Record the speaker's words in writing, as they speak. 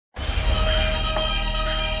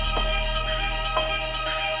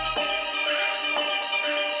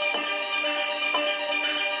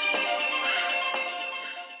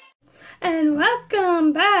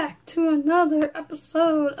another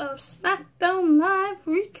episode of Smackdown Live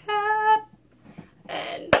Recap.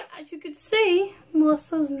 And as you can see,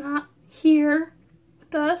 Melissa's not here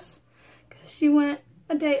with us because she went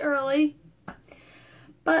a day early.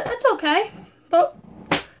 But that's okay. But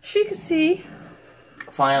she can see.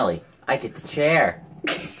 Finally, I get the chair.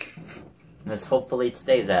 Hopefully it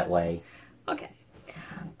stays that way. Okay.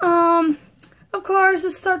 Of course,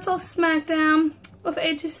 it starts off SmackDown with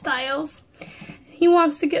AJ Styles. He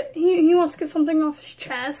wants to get something off his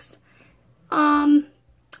chest.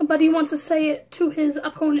 But he wants to say it to his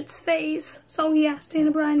opponent's face. So he asked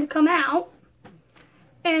Daniel Bryan to come out.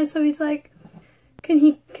 And so he's like, Can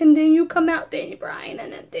you come out, Daniel Bryan?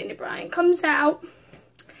 And then Daniel Bryan comes out.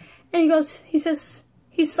 And he says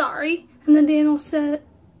he's sorry. And then Daniel said,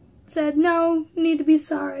 no, you need to be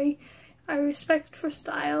sorry. I respect for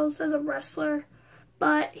Styles as a wrestler,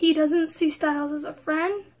 but he doesn't see Styles as a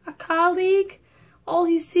friend, a colleague. All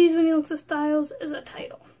he sees when he looks at Styles is a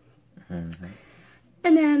title. Mm-hmm.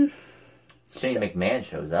 And then Shane McMahon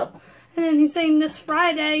shows up. And then he's saying this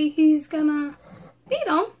Friday he's gonna beat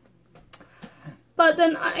him. But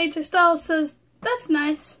then AJ Styles says, that's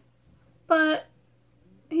nice, but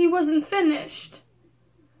he wasn't finished.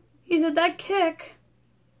 He said that kick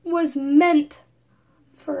was meant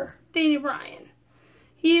for Daniel Bryan.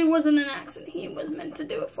 He wasn't an accident. He was meant to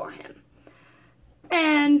do it for him.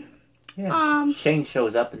 And Shane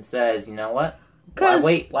shows up and says, "You know what?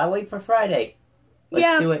 Why wait for Friday?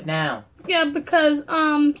 Let's do it now." Yeah, because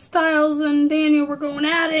Styles and Daniel were going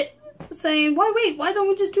at it, saying, "Why wait? Why don't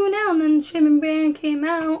we just do it now?" And then Shane McMahon came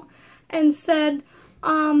out and said,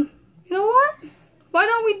 "You know what? Why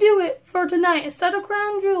don't we do it for tonight instead of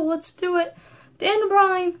Crown Jewel? Let's do it. Daniel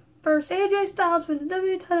Bryan versus AJ Styles for the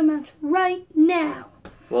WWE title match right now."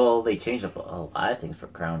 Well, they changed up a lot of things for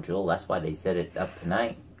Crown Jewel. That's why they set it up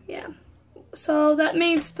tonight. Yeah. So that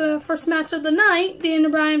means the first match of the night, Daniel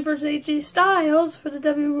Bryan versus AJ Styles for the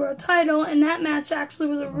WWE World title, and that match actually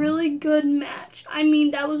was a really good match. I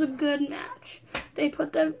mean, that was a good match. They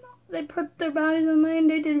put their bodies on the line.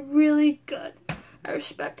 They did really good. I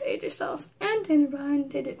respect AJ Styles and Daniel Bryan.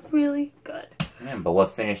 They did really good. Yeah, but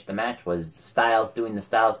what finished the match was Styles doing the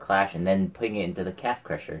Styles Clash and then putting it into the calf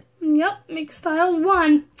crusher. Yep, make Styles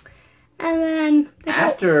won. And then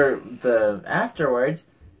afterwards,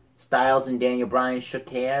 Styles and Daniel Bryan shook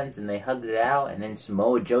hands and they hugged it out, and then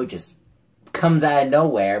Samoa Joe just comes out of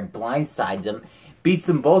nowhere, blindsides them, beats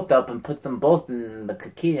them both up, and puts them both in the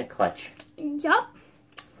Coquina clutch. Yep,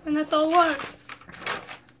 and that's all it was.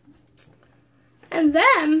 And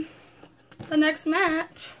then the next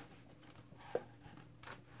match.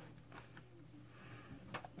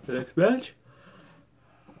 The next match?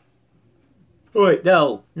 Wait,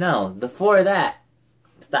 no. Before that,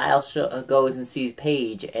 Styles goes and sees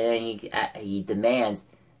Paige, and he demands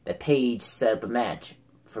that Paige set up a match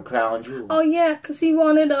for Crown Jewel. Oh yeah, because he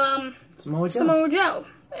wanted Samoa Joe.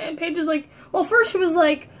 And Paige is like, well, first she was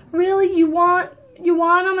like, really, you want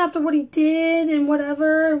him after what he did and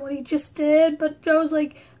whatever, and what he just did? But Joe's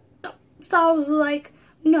like, no. Styles was like,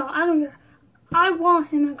 no, I don't care. I want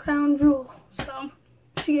him in Crown Jewel. So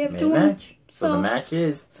she gave it to him. So the match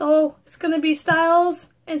is. So it's gonna be Styles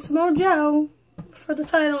and Samoa Joe for the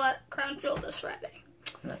title at Crown Jewel this Friday.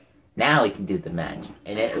 Now we can do the match.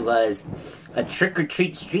 And it was a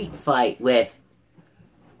trick-or-treat street fight with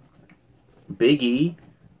Big E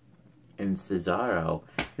and Cesaro.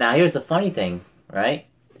 Now here's the funny thing, right?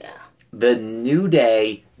 Yeah. The New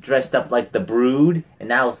Day dressed up like the Brood,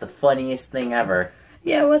 and that was the funniest thing ever.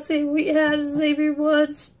 Yeah, let's see. We had Xavier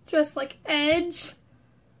Woods dressed like Edge.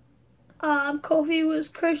 Kofi was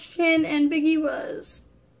Christian, and Big E was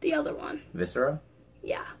the other one. Viscera?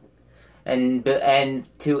 Yeah. And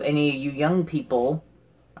to any of you young people,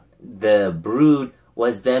 the Brood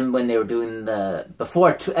was them when they were doing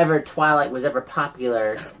before Twilight was ever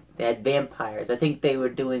popular. They had vampires. I think they were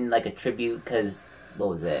doing like a tribute because, what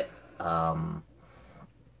was it?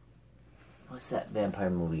 What's that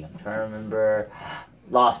vampire movie? I'm trying to remember.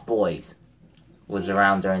 Lost Boys was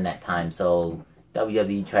around during that time, so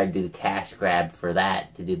WWE tried to do the cash grab for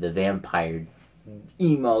that, to do the vampire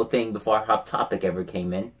emo thing before Hot Topic ever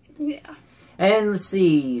came in. Yeah. And let's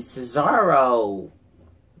see, Cesaro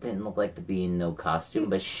didn't look like to be in no costume,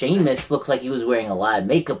 but Sheamus looks like he was wearing a lot of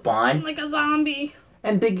makeup on. Like a zombie.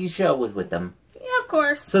 And Big E Show was with them. Yeah, of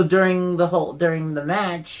course. So during the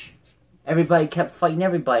match, everybody kept fighting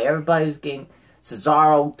everybody. Everybody was getting...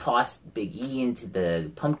 Cesaro tossed Big E into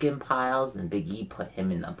the pumpkin piles, and Big E put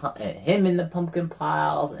him in the pumpkin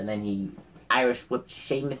piles, and then he Irish whipped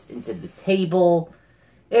Sheamus into the table.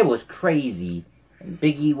 It was crazy. And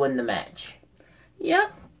Big E won the match.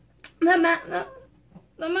 Yep.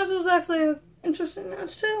 The that match was actually an interesting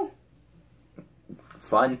match too.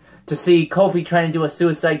 Fun to see Kofi trying to do a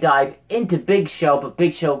suicide dive into Big Show, but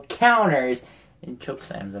Big Show counters and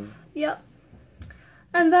chokeslams him. Yep.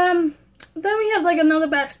 And then we had like another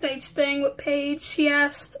backstage thing with Paige. She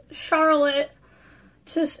asked Charlotte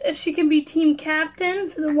if she can be team captain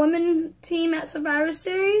for the women team at Survivor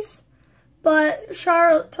Series. But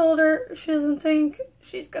Charlotte told her she doesn't think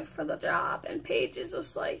she's good for the job. And Paige is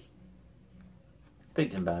just like,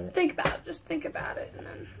 thinking about it. Think about it. Just think about it. And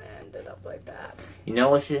then it ended up like that. You know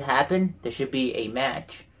what should happen? There should be a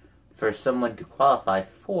match for someone to qualify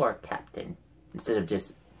for captain instead of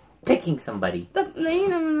just picking somebody. You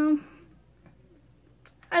never know.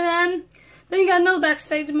 And then you got another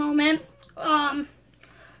backstage moment.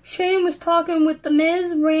 Shane was talking with The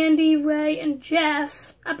Miz, Randy, Ray, and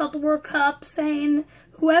Jeff about the World Cup, saying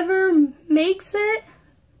whoever makes it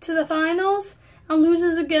to the finals and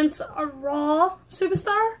loses against a Raw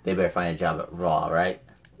superstar, they better find a job at Raw, right?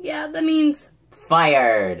 Yeah, that means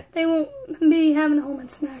fired. They won't be having a home at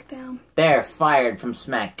SmackDown. They're fired from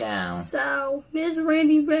SmackDown. So, Miz,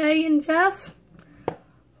 Randy, Ray, and Jeff,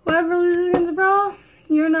 whoever loses against Raw,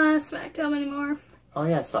 you're not at SmackDown anymore. Oh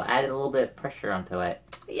yeah, so added a little bit of pressure onto it.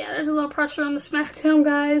 Yeah, there's a little pressure on the SmackDown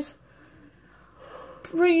guys.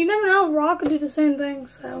 You never know, Raw could do the same thing,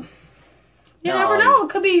 so you never know. It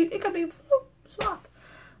could be swap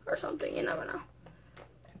or something. You never know.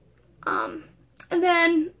 And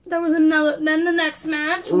then there was another. Then the next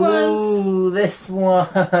match was. Ooh, this one.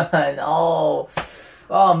 Oh,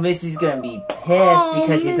 Missy's gonna be pissed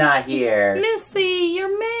because she's not here. Missy,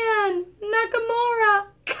 your man, Nakamura.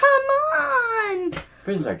 Come on.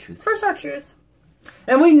 Versus R-Truth. Versus R-Truth.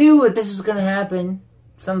 And we knew that this was gonna happen.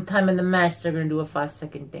 Sometime in the match, they're gonna do a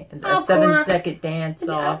 5-second dance, a 7-second dance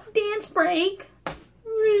off. Dance break.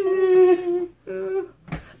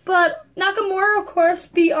 But Nakamura, of course,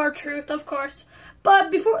 beat R-Truth, of course.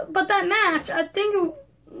 But that match, I think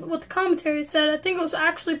what the commentary said, I think it was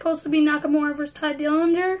actually supposed to be Nakamura versus Ty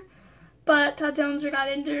Dillinger. But Ty Dillinger got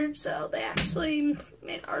injured, so they actually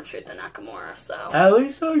made R-Truth and Nakamura. So at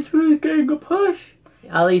least R-Truth getting a push.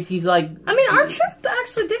 At least he's like... I mean, R-Truth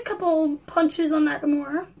actually did a couple punches on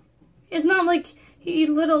Nakamura. It's not like he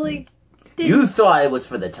literally did... You thought it was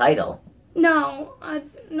for the title. No, I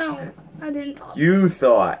didn't thought.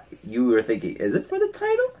 You were thinking, is it for the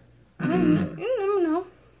title? You never know.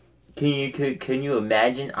 Can you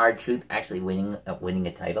imagine R-Truth actually winning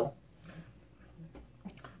a title?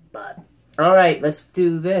 But... Alright, let's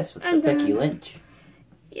do this with Becky Lynch.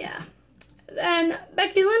 Yeah. And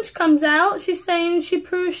Becky Lynch comes out. She's saying she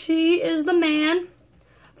proves she is the man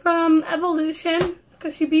from Evolution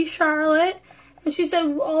because she beat Charlotte. And she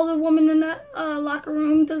said all the women in that locker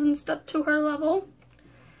room doesn't step to her level.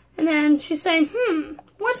 And then she's saying,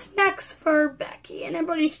 what's next for Becky? And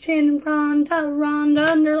everybody's chanting Ronda,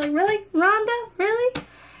 Ronda. And they're like, really? Ronda? Really?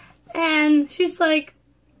 And she's like,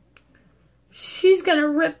 she's going to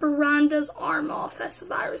rip Ronda's arm off at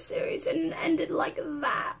Survivor Series. And it ended like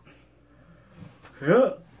that.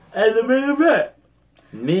 Yeah, as a main event.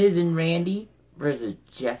 Miz and Randy versus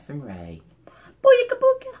Jeff and Ray. Booyaka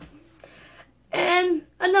booyaka. And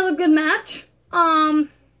another good match. Yeah,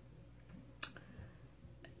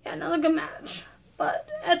 another good match. But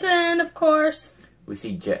at the end, of course, we'll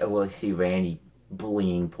see Randy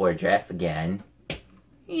bullying poor Jeff again.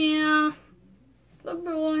 Yeah, the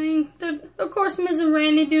bullying. Of course, Miz and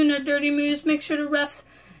Randy doing their dirty moves. Make sure the ref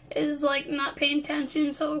is like not paying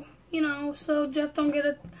attention. So. So Jeff don't get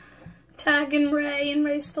a tag in Ray, and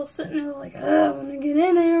Ray's still sitting there like, oh, I want to get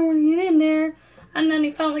in there, And then he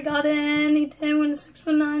finally got in. He did win the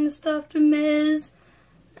 619 and stuff to Miz,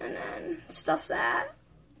 and then stuff that.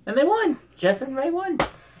 And they won. Jeff and Ray won.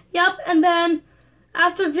 Yep, and then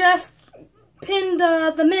after Jeff pinned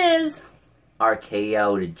the Miz.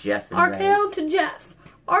 RKO to Jeff and Ray. RKO to Jeff.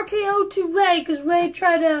 RKO to Ray, because Ray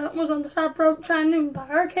was on the top rope trying to buy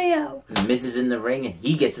RKO. Miz is in the ring, and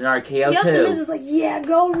he gets an RKO, too. Yep, the Miz is like, yeah,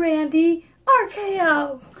 go, Randy.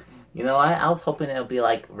 RKO. You know, I was hoping it'll be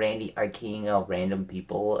like Randy RKOing out random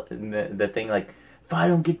people. And the thing like, if I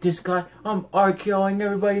don't get this guy, I'm RKOing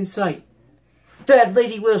everybody in sight. That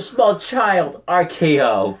lady with a small child,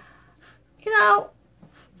 RKO.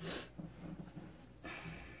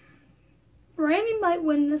 Randy might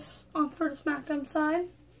win this for the SmackDown side.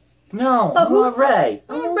 No, I want Ray.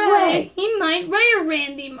 I want Ray. He might. Ray or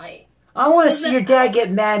Randy might. I want to see your dad get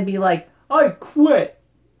mad and be like, I quit.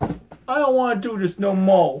 I don't want to do this no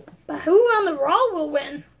more. But who on the Raw will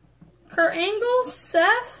win? Kurt Angle,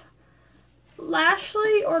 Seth,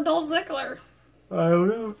 Lashley, or Dolph Ziggler? I don't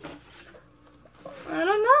know.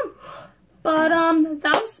 But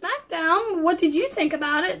that was SmackDown. What did you think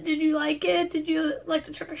about it? Did you like it? Did you like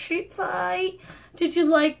the trick or treat fight? Did you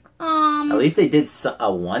like At least they did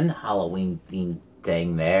one Halloween themed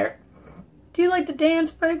thing there. Do you like the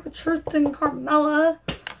dance break with Truth and Carmella?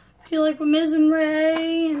 Do you like with Miz and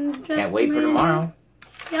Ray and Jessica? Can't wait for tomorrow.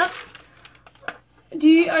 Yep. Are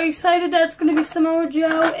you excited that it's going to be Samoa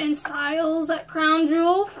Joe and Styles at Crown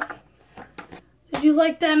Jewel? Did you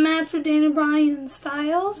like that match with Daniel Bryan and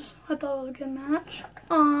Styles? I thought it was a good match.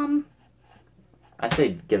 I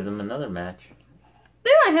say give them another match.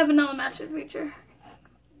 They might have another match in the future.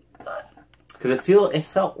 Because it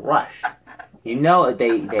felt rushed. You know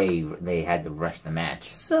they had to rush the match.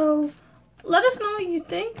 So let us know what you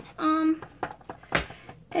think.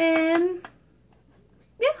 And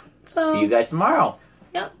yeah. So see you guys tomorrow.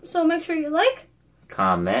 Yep. So make sure you like,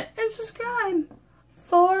 comment, and subscribe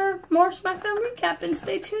for more SmackDown recap. And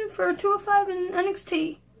stay tuned for 205 and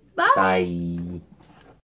NXT. Bye. Bye.